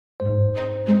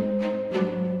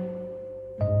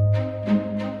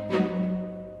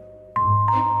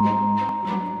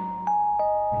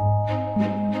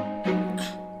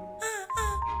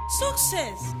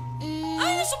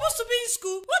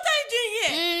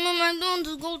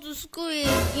want to go to school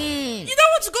again. You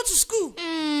don't want to go to school?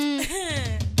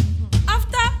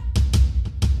 After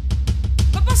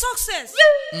Papa Success.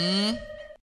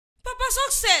 Papa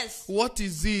Success. What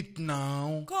is it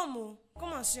now? Come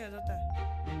and see your daughter.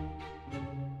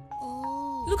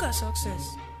 Oh. Look at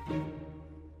Success.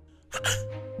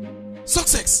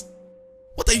 Success!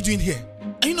 What are you doing here?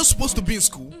 Are you not supposed to be in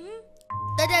school?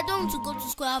 Daddy, I don't want to go to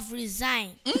school. I've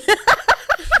resigned.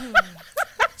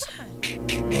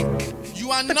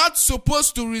 You are not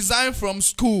supposed to resign from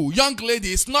school. Young lady,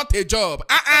 it's not a job.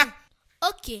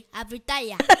 Okay, I've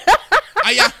retired.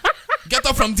 Aya, get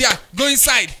up from there. Go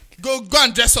inside. Go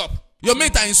and dress up. Your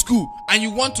mates are in school and you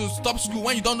want to stop school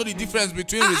when you don't know the difference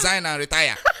between resign and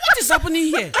retire. What is happening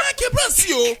here?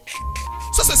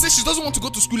 Success says she doesn't want to go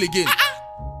to school again.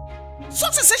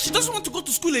 Success says she doesn't want to go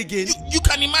to school again. You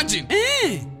can imagine.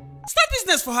 Start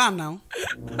business for her now.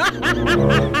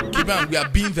 Kiban, we are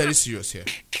being very serious here.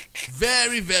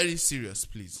 Very, very serious,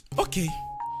 please. Okay.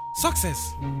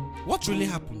 Success. What really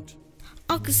happened?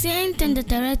 Uncle, say anything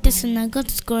that I write this and I go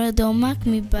to school, they'll mark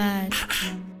me bad.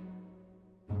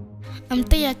 I'm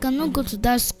tired, I cannot go to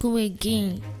that school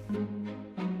again.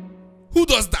 Who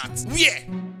does that? Where?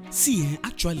 See,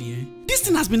 actually, this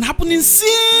thing has been happening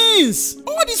since.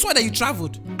 All this while that you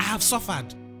traveled, I have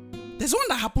suffered. There's one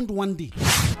that happened one day.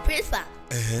 Principal,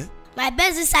 my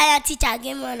best science teacher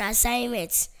gave me an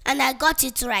assignment and I got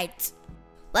it right.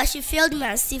 But she failed me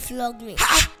and still flogged me.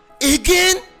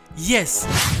 Again? Yes.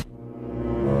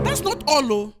 That's not all,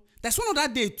 though. There's one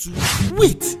other day too.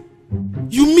 Wait.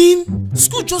 You mean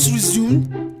school just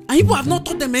resumed and you have not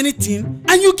taught them anything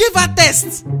and you gave her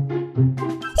tests?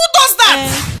 Who does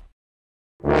that?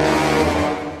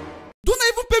 Don't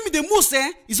even pay me the most,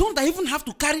 It's one that even have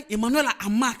to carry Emanuela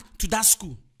and Mark to that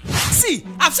school. See,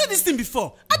 I've said this thing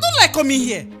before. I don't like coming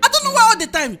here. I don't know why all the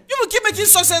time you will keep making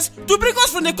Success to bring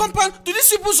us from the compound to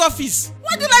this people's office.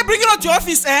 Why do you like bringing us to your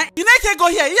office, You can't go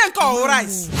here. You ain't call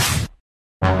rice.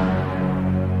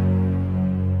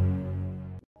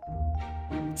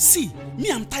 See,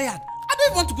 me, I'm tired. I don't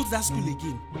even want to go to that school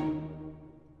again.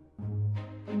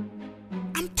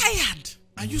 I'm tired.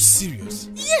 Are you serious?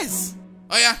 Yes.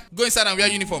 Oh yeah, go inside and wear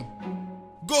uniform.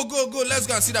 Go. Let's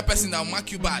go and see that person that will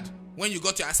mark you bad when you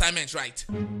got your assignment right.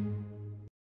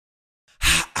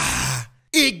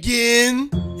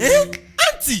 Again?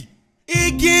 Auntie?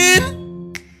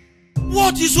 Again?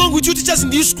 What is wrong with you teachers in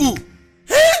this school?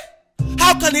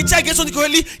 How can a child get something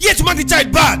correctly yet to mark the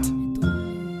child bad?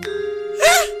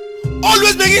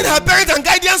 Always begging her parents and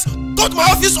guardians go to my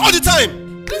office all the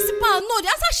time. Principal, no, the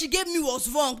answer she gave me was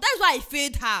wrong. That's why I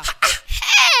failed her.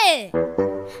 Hey!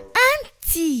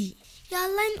 Auntie,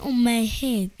 you're lying on my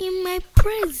head in my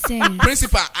presence.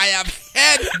 Principal, I have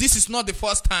heard this is not the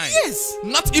first time. Yes.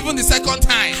 Not even the second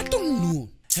time. I don't know.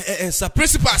 Sir,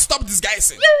 Principal, stop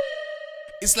disguising.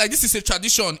 It's like this is a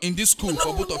tradition in this school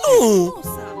for both of you. Oh.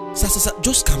 No, sir. Sir,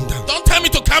 just calm down. Don't tell me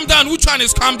to calm down. Which one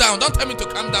is calm down? Don't tell me to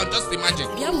calm down. Just imagine.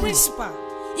 Yeah, Principal.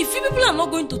 If you people are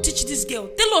not going to teach this girl,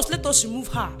 tell us, let us remove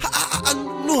her.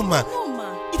 No, man. No,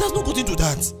 ma. It has not got into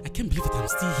that. I can't believe that I'm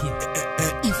still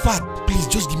here. In fact, please,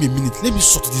 just give me a minute. Let me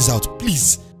sort this out,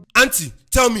 please. Auntie,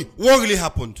 tell me, what really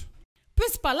happened?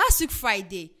 Principal, last week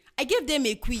Friday, I gave them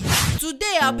a quiz.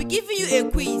 Today, I'll be giving you a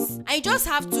quiz. And you just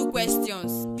have 2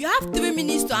 questions. You have 3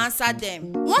 minutes to answer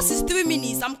them. Once it's 3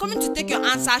 minutes, I'm coming to take your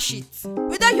answer sheet.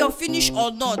 Whether you're finished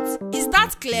or not. Is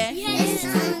that clear? Yes.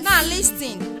 Now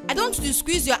listen. I don't want you to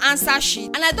squeeze your answer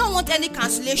sheet. And I don't want any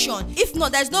cancellation. If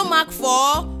not, there's no mark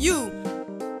for you.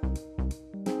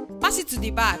 Pass it to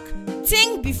the back.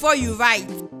 Think before you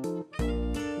write.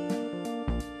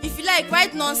 If you like,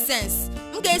 write nonsense.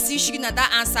 I'm going to see you at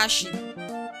that answer sheet.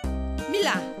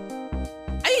 Mila,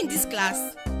 are you in this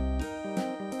class?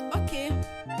 Okay.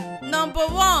 Number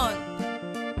 1.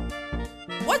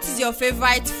 What is your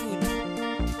favorite food?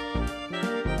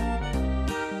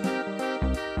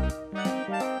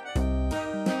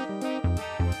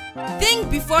 Think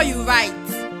before you write.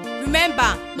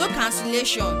 Remember, no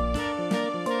cancellation.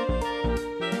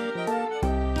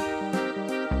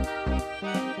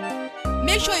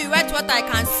 Make sure you write what I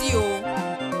can see, oh.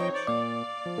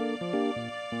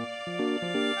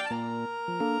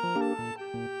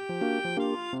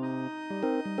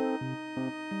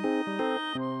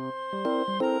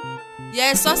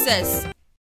 Yes, Success.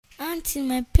 Auntie,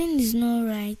 my pen is not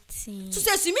writing.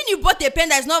 Success, you mean you bought a pen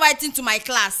that is not writing to my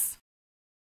class?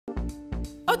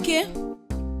 Okay.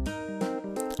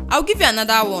 I'll give you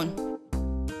another one.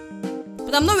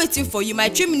 But I'm not waiting for you. My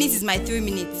 3 minutes is my 3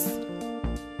 minutes.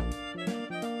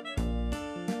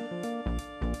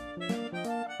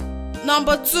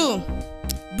 Number 2.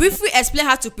 Briefly explain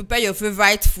how to prepare your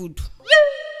favorite food.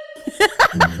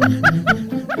 Why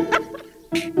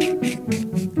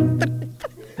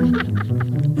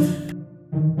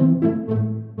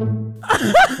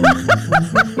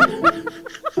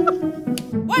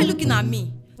are you looking at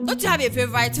me? Don't you have a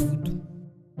favorite food?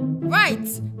 Right,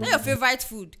 tell your favorite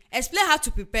food. Explain how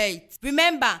to prepare it.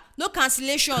 Remember, no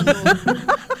cancellation. No.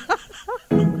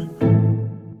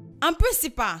 And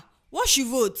principal, what she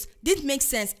wrote didn't make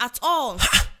sense at all.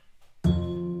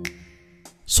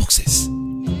 Success.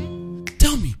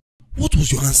 Tell me, what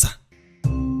was your answer?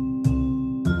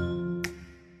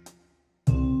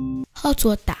 Hot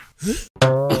water.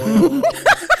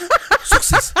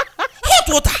 Success. Hot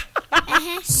water.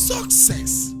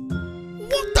 Success.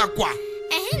 Water kwa.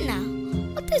 Now,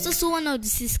 water is also one of the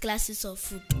 6 classes of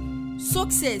food.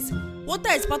 Success.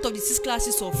 Water is part of the 6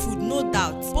 classes of food, no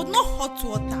doubt, but not hot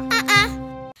water.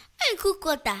 When you cook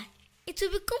water, it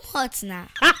will become hot now.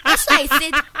 That's why I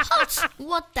said hot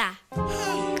water.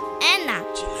 Now.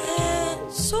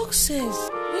 Success.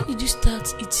 When did you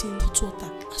start eating hot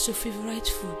water as your favorite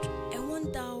food? I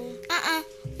wonder.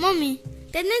 Mommy,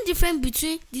 there's no difference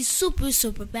between the soup we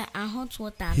so prepare and hot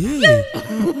water.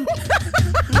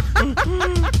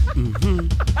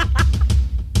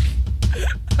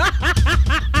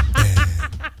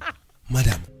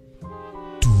 Madam,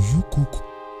 do you cook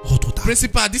hot water?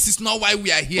 Principal, this is not why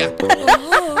we are here.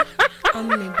 I'm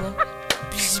neighbor.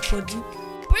 Busybody.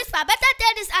 Principal, better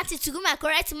tell this auntie to give my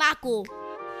correct mark.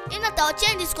 You know, I'll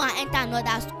change this school and enter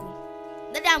another school.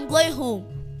 Then I'm going home.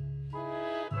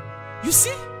 You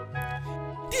see?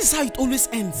 This is how it always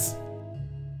ends.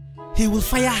 He will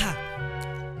fire her.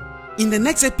 In the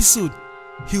next episode,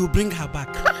 he will bring her back.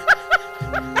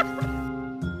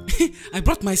 I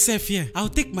brought myself here. I'll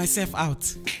take myself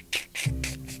out.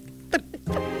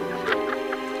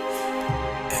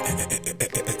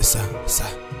 Sir.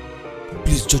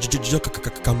 Please, just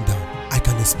calm down. I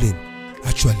can explain.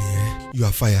 Actually, you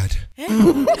are fired.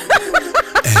 Ma,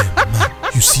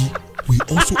 you see, we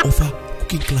also offer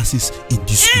cooking classes in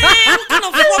this school. What kind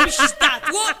of rubbish is that?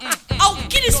 What? I'll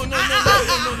kill this man.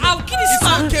 I'll kill this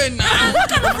man. Okay now. What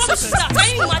kind of rubbish is that? Can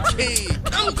you imagine?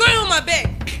 I'm going home, I beg.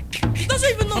 He doesn't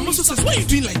even know me. Success, why are you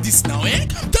doing like this now, eh?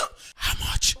 Calm down. How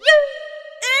much?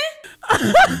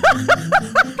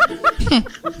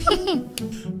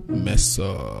 Mess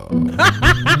up.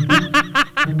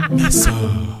 Mess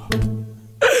up.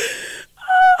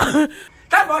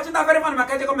 Thanks for watching that very fun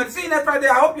Makenje Comedy. See you next Friday.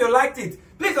 I hope you liked it.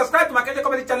 Please subscribe to Makenje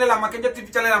Comedy channel and Makenje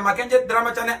TV channel and Makenje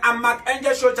Drama channel and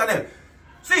Makenje Show channel.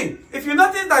 See, if you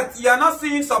notice that you are not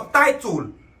seeing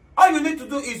subtitle, all you need to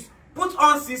do is put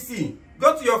on CC.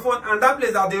 Go to your phone and that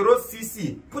place that they wrote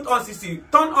CC. Put on CC.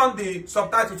 Turn on the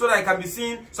subtitle so that you can be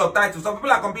seeing subtitles. Some people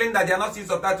are complaining that they are not seeing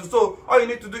subtitles. So all you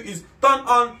need to do is turn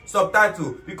on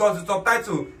subtitle because the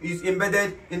subtitle is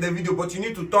embedded in the video. But you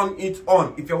need to turn it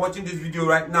on if you're watching this video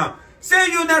right now.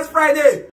 See you next Friday.